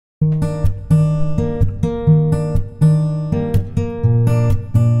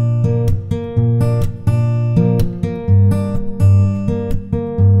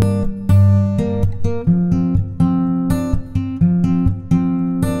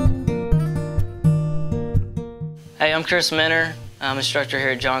Hey, I'm Chris Minner. I'm instructor here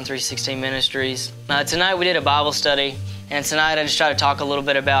at John 3:16 Ministries. Tonight we did a Bible study, and tonight I just try to talk a little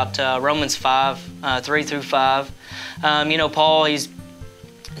bit about Romans 5, 3 through 5. Paul, he's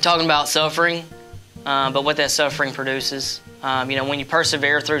talking about suffering, but what that suffering produces. When you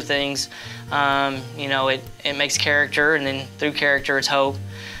persevere through things, it makes character, and then through character it's hope,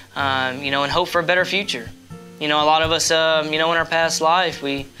 and hope for a better future. A lot of us, in our past life,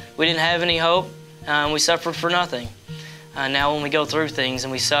 we didn't have any hope. We suffered for nothing. Now when we go through things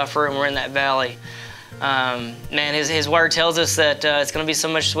and we suffer and we're in that valley, His Word tells us that it's going to be so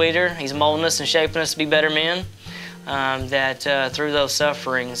much sweeter. He's molding us and shaping us to be better men, that through those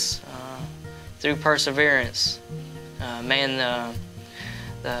sufferings, through perseverance, the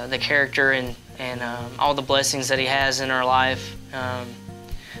character and all the blessings that He has in our life,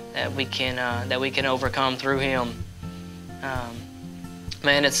 that we can overcome through Him.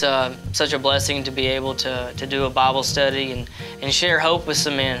 It's such a blessing to be able to do a Bible study and share hope with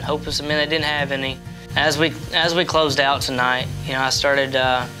some men that didn't have any. As we closed out tonight, I started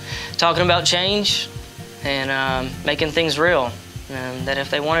talking about change and making things real, and that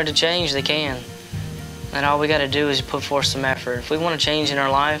if they wanted to change, they can. And all we got to do is put forth some effort. If we want to change in our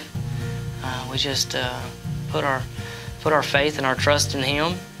life, we just put our faith and our trust in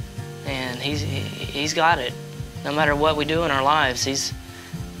Him, and He's got it. No matter what we do in our lives,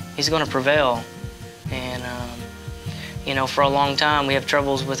 He's going to prevail. And, for a long time we have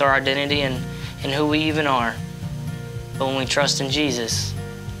troubles with our identity and who we even are. But when we trust in Jesus,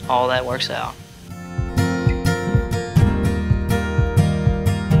 all that works out.